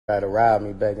Tried to rob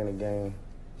me back in the game.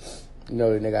 You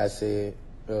know the nigga I said,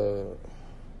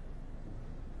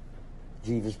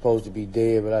 G was supposed to be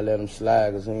dead, but I let him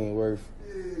slide because he ain't worth.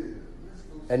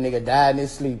 That nigga died in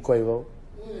his sleep, Quavo.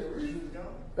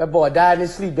 That boy died in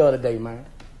his sleep the other day, man.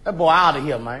 That boy out of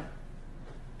here, man.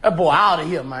 That boy out of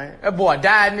here, man. That boy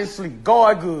died in his sleep.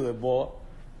 God good, boy.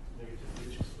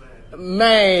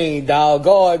 Man, dog,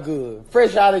 God good.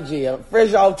 Fresh out of jail,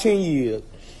 fresh off 10 years,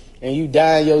 and you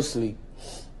die in your sleep.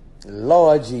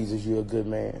 Lord Jesus, you a good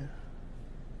man.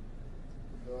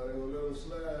 God ain't gonna let him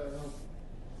slide, huh?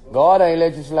 God ain't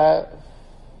let you slide.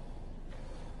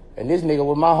 And this nigga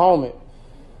was my homie.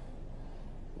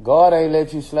 God ain't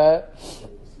let you slide.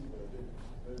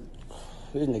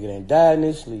 This nigga done died in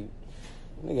his sleep.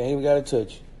 Nigga ain't even gotta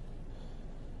touch you.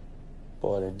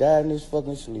 Boy, done died in his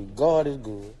fucking sleep. God is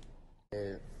good.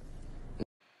 Yeah.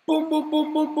 Boom, boom,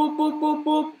 boom, boom, boom, boom, boom,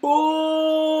 boom,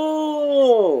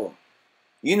 boom.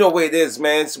 You know where it is,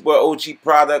 man. It's where OG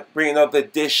Product bringing up the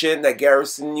edition, that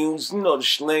Garrison News. You know the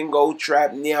schlingo,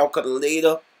 trap, now, cut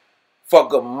later.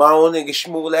 Fuck a mound, nigga,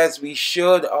 schmool as we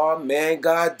should. Oh, man,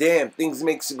 goddamn. Things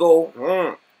makes it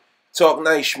go, Talk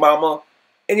nice, mama.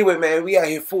 Anyway, man, we out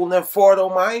here fooling them for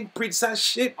though, man. Pretty side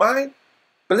shit, man.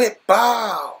 Blip,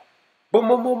 bow. Boom,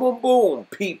 boom, boom, boom, boom.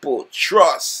 People,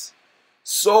 trust.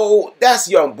 So, that's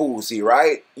Young Boosie,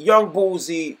 right? Young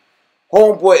Boosie,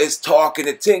 homeboy is talking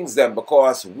to things then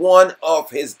because one of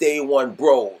his day one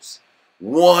bros,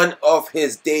 one of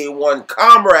his day one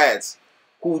comrades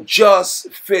who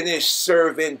just finished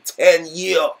serving 10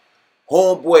 years.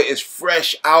 Homeboy is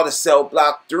fresh out of cell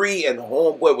block 3 and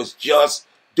homeboy was just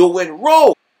doing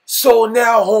road. So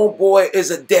now homeboy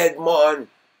is a dead man,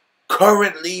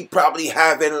 currently probably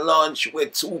having lunch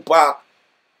with Tupac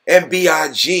and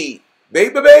B.I.G.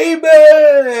 Baby, baby.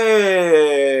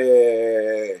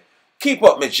 Keep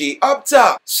up, my G. Up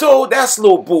top. So that's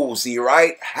Lil Boosie,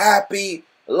 right? Happy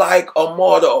like a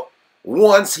mother.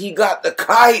 Once he got the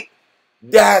kite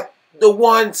that the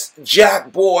once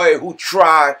Jack boy who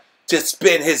tried to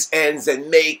spin his ends and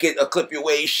make it a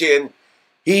clipuation,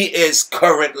 he is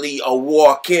currently a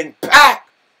walking pack.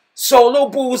 So Lil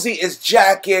Boosie is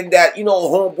jacking that, you know,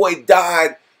 homeboy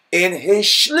died in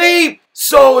his sleep.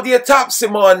 So the autopsy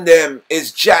on them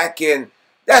is jacking.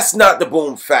 That's not the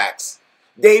boom facts.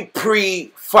 They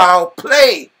pre-foul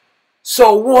play.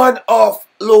 So one of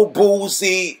Lil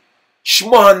Boosie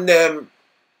shmon them,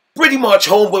 pretty much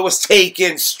homeboy was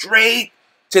taken straight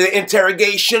to the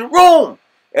interrogation room.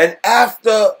 And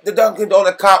after the Dunkin'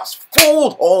 Donut cops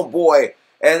fooled homeboy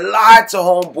and lied to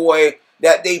homeboy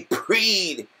that they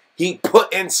preed, he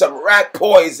put in some rat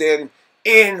poison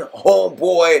in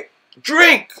homeboy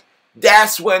drink.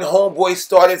 That's when homeboy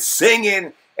started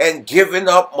singing and giving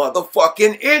up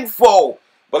motherfucking info.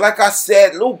 But like I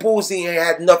said, Lil Boosie ain't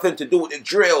had nothing to do with the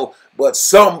drill, but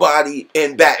somebody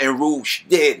in Baton Rouge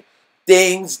did.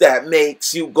 Things that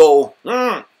makes you go,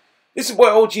 This is boy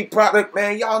OG Product,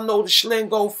 man. Y'all know the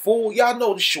schlingo, fool. Y'all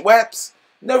know the Schweppes.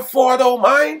 Never far though,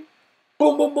 mine.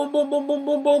 Boom, boom, boom, boom, boom, boom,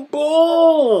 boom,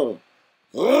 boom,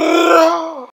 boom.